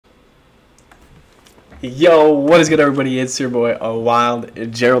Yo, what is good, everybody? It's your boy,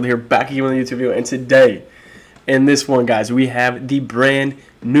 Wild Gerald here, back again with a YouTube video. And today, in this one, guys, we have the brand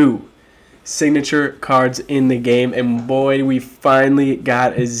new signature cards in the game. And boy, we finally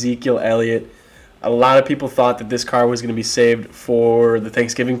got Ezekiel Elliott. A lot of people thought that this card was going to be saved for the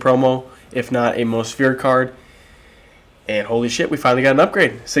Thanksgiving promo, if not a most feared card. And holy shit, we finally got an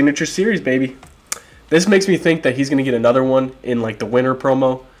upgrade. Signature series, baby. This makes me think that he's going to get another one in like the winter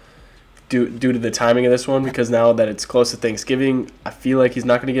promo. Due to the timing of this one, because now that it's close to Thanksgiving, I feel like he's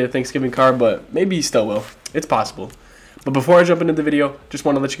not going to get a Thanksgiving card, but maybe he still will. It's possible. But before I jump into the video, just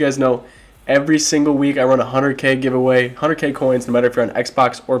want to let you guys know, every single week I run a 100K giveaway, 100K coins, no matter if you're on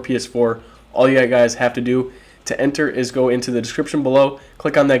Xbox or PS4. All you guys have to do to enter is go into the description below,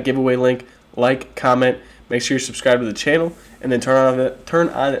 click on that giveaway link, like, comment, make sure you're subscribed to the channel, and then turn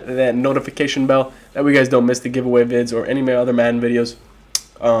on that notification bell. That way you guys don't miss the giveaway vids or any of my other Madden videos.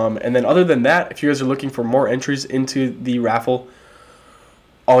 And then other than that, if you guys are looking for more entries into the raffle,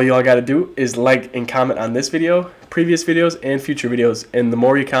 all y'all got to do is like and comment on this video, previous videos, and future videos. And the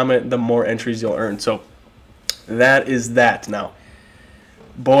more you comment, the more entries you'll earn. So that is that. Now,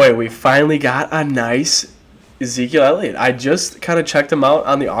 boy, we finally got a nice Ezekiel Elliott. I just kind of checked him out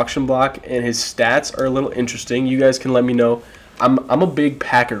on the auction block, and his stats are a little interesting. You guys can let me know. I'm a big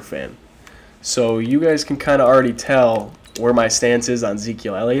Packer fan, so you guys can kind of already tell where my stance is on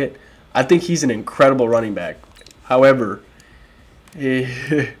Ezekiel Elliott. I think he's an incredible running back. However,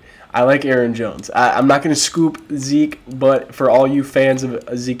 I like Aaron Jones. I'm not going to scoop Zeke, but for all you fans of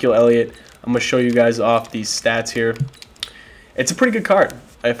Ezekiel Elliott, I'm going to show you guys off these stats here. It's a pretty good card,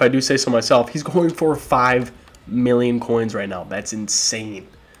 if I do say so myself. He's going for 5 million coins right now. That's insane.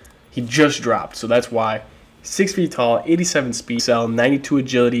 He just dropped, so that's why. 6 feet tall, 87 speed, 92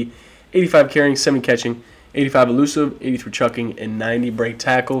 agility, 85 carrying, 70 catching, 85 elusive, 83 chucking, and 90 break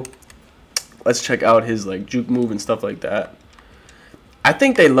tackle. Let's check out his like juke move and stuff like that. I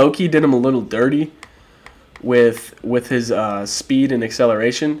think they low-key did him a little dirty with his speed and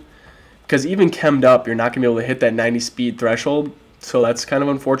acceleration, because even chemmed up, you're not going to be able to hit that 90 speed threshold, so that's kind of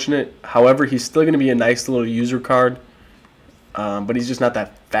unfortunate. However, he's still going to be a nice little user card, but he's just not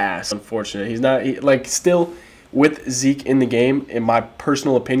that fast, unfortunately. He's not, still, with Zeke in the game, in my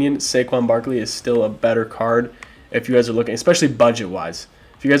personal opinion, Saquon Barkley is still a better card if you guys are looking, especially budget-wise.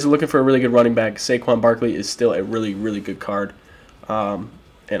 If you guys are looking for a really good running back, Saquon Barkley is still a really, really good card. And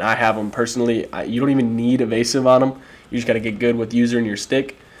I have him personally. You don't even need evasive on him. You just got to get good with user and your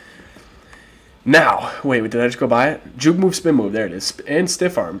stick. Now, wait, did I just go by it? Juke move, spin move, there it is. And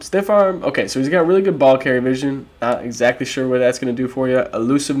stiff arm. Stiff arm, okay, so he's got really good ball carry vision. Not exactly sure what that's going to do for you.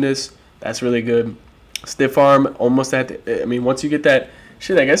 Elusiveness, that's really good. Stiff arm, almost at the, I mean, once you get that,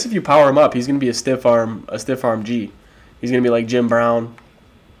 shit, I guess if you power him up, he's going to be a stiff arm G. He's going to be like Jim Brown,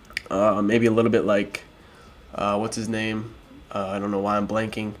 maybe a little bit like, what's his name? I don't know why I'm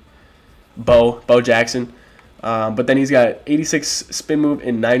blanking. Bo Jackson. But then he's got 86 spin move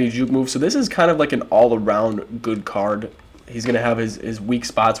and 90 juke move. So this is kind of like an all-around good card. He's going to have his weak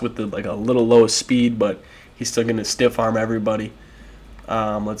spots with the, like a little low speed, but he's still going to stiff arm everybody.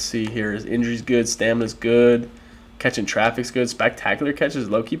 Let's see here. His injury's good. Stamina's good. Catching traffic's good. Spectacular catches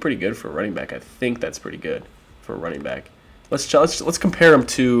low-key pretty good for a running back. I think that's pretty good for a running back. Let's compare him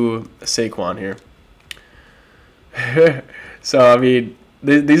to Saquon here. So, I mean,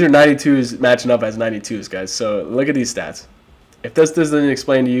 these are 92s matching up as 92s, guys. So, look at these stats. If this doesn't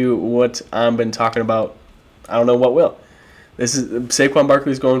explain to you what I've been talking about, I don't know what will. This is Saquon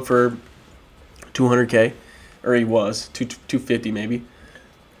Barkley's going for 200K, or he was 250 maybe.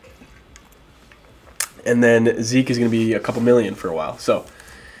 And then Zeke is going to be a couple million for a while. So,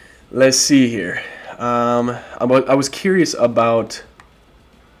 let's see here. I was curious about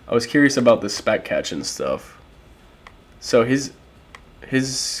the spec catch and stuff. So his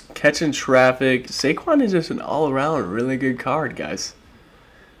catch and traffic, Saquon is just an all-around really good card, guys.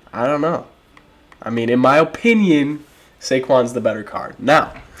 I don't know. I mean, in my opinion, Saquon's the better card.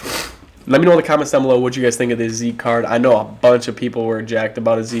 Now, let me know in the comments down below what you guys think of this Zeke card. I know a bunch of people were jacked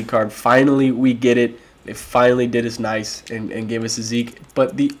about a Zeke card. Finally, we get it. They finally did us nice and gave us a Zeke.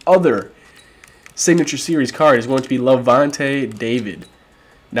 But the other signature series card is going to be Lavonte David.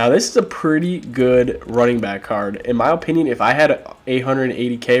 Now, this is a pretty good running back card. In my opinion, if I had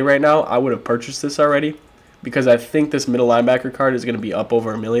 880K right now, I would have purchased this already, because I think this middle linebacker card is going to be up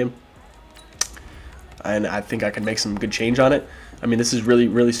over $1 million. And I think I can make some good change on it. I mean, this is really,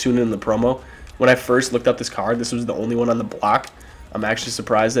 really soon in the promo. When I first looked up this card, this was the only one on the block. I'm actually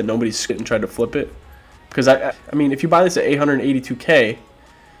surprised that nobody's skit and tried to flip it. Because, I mean, if you buy this at 882K,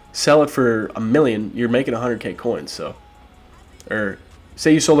 sell it for $1 million, you're making 100K coins. So, or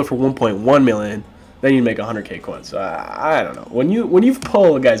say you sold it for 1.1 million, then you make 100K coins. I don't know. When you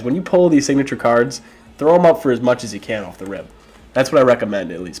pull these signature cards, throw them up for as much as you can off the rip. That's what I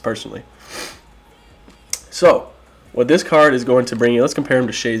recommend, at least personally. So, what this card is going to bring you, let's compare him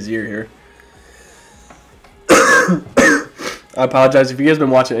to Shazier here. I apologize if you guys have been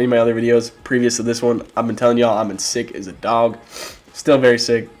watching any of my other videos previous to this one. I've been telling y'all I've been sick as a dog. Still very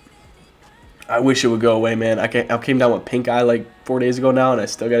sick. I wish it would go away, man. I came down with pink eye like 4 days ago now, and I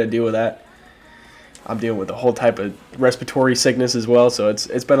still got to deal with that. I'm dealing with a whole type of respiratory sickness as well, so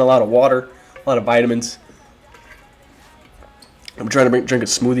it's been a lot of water, a lot of vitamins. I'm trying to drink a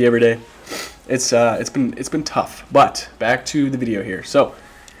smoothie every day. It's been tough, but back to the video here. So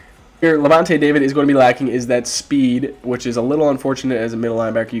here, Lavonte David is going to be lacking is that speed, which is a little unfortunate as a middle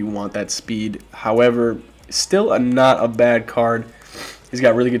linebacker. You want that speed. However, still not a bad card. He's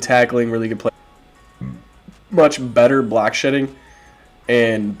got really good tackling, really good play, much better block shedding,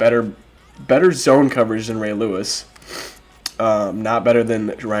 and better zone coverage than Ray Lewis. Not better than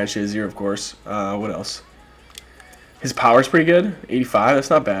Ryan Shazier, of course. What else? His power's pretty good, 85. That's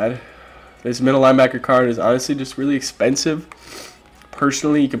not bad. This middle linebacker card is honestly just really expensive.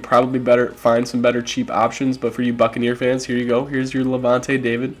 Personally, you could probably find some better cheap options, but for you Buccaneer fans, here you go. Here's your Lavonte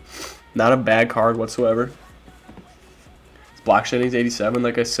David. Not a bad card whatsoever. His block shedding is 87,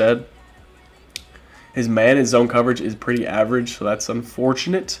 like I said. His man and zone coverage is pretty average, so that's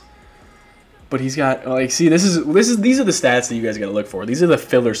unfortunate. But he's got, like, see, these are the stats that you guys got to look for. These are the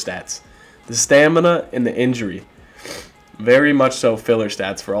filler stats. The stamina and the injury. Very much so filler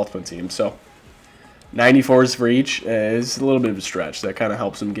stats for Ultimate Team. So 94s for each is a little bit of a stretch. That kind of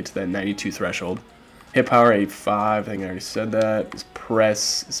helps him get to that 92 threshold. Hit power 85. I think I already said that. His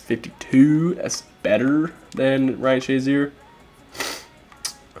press is 52. That's better than Ryan Shazier.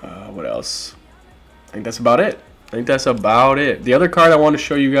 What else? I think that's about it. The other card I want to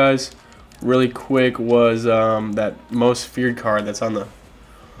show you guys really quick was that most feared card that's on the...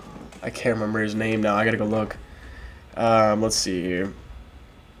 I can't remember his name now. I got to go look. Let's see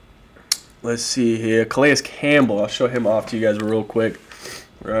here. Calais Campbell. I'll show him off to you guys real quick.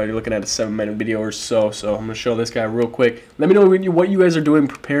 We're already looking at a 7-minute video or so, so I'm going to show this guy real quick. Let me know what you guys are doing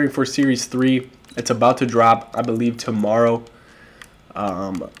preparing for Series 3. It's about to drop, I believe, tomorrow.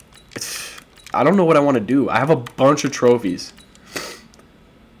 I don't know what I want to do. I have a bunch of trophies.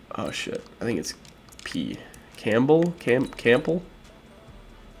 Oh, shit. I think it's P. Campbell? Campbell?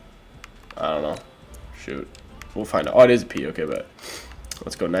 I don't know. Shoot. We'll find out. Oh, it is a P. Okay, but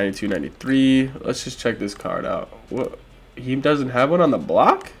let's go 92, 93. Let's just check this card out. What? He doesn't have one on the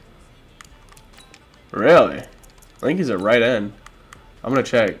block? Really? I think he's a right end. I'm gonna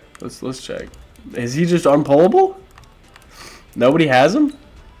check. Let's check. Is he just unpullable? Nobody has him?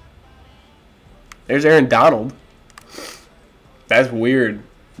 There's Aaron Donald. That's weird.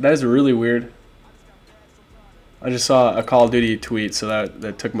 That is really weird. I just saw a Call of Duty tweet, so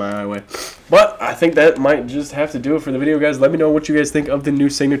that took my eye away. But I think that might just have to do it for the video, guys. Let me know what you guys think of the new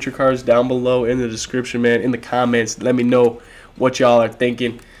signature cards down below in the description, man. In the comments, let me know what y'all are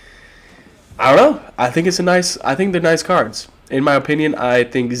thinking. I don't know. I think they're nice cards. In my opinion, I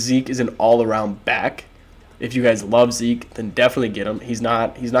think Zeke is an all-around back. If you guys love Zeke, then definitely get him. He's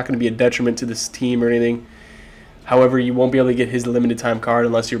not going to be a detriment to this team or anything. However, you won't be able to get his limited time card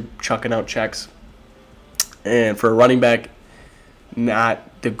unless you're chucking out checks. And for a running back,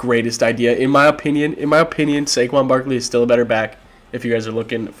 not the greatest idea. In my opinion, Saquon Barkley is still a better back if you guys are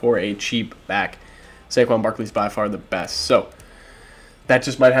looking for a cheap back. Saquon Barkley is by far the best. So that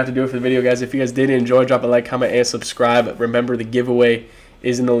just might have to do it for the video, guys. If you guys did enjoy, drop a like, comment, and subscribe. Remember, the giveaway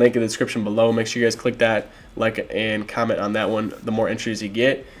is in the link in the description below. Make sure you guys click that, like, and comment on that one. The more entries you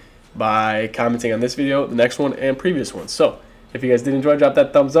get by commenting on this video, the next one, and previous ones. So if you guys did enjoy, drop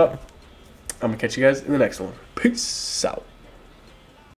that thumbs up. I'm going to catch you guys in the next one. Peace out.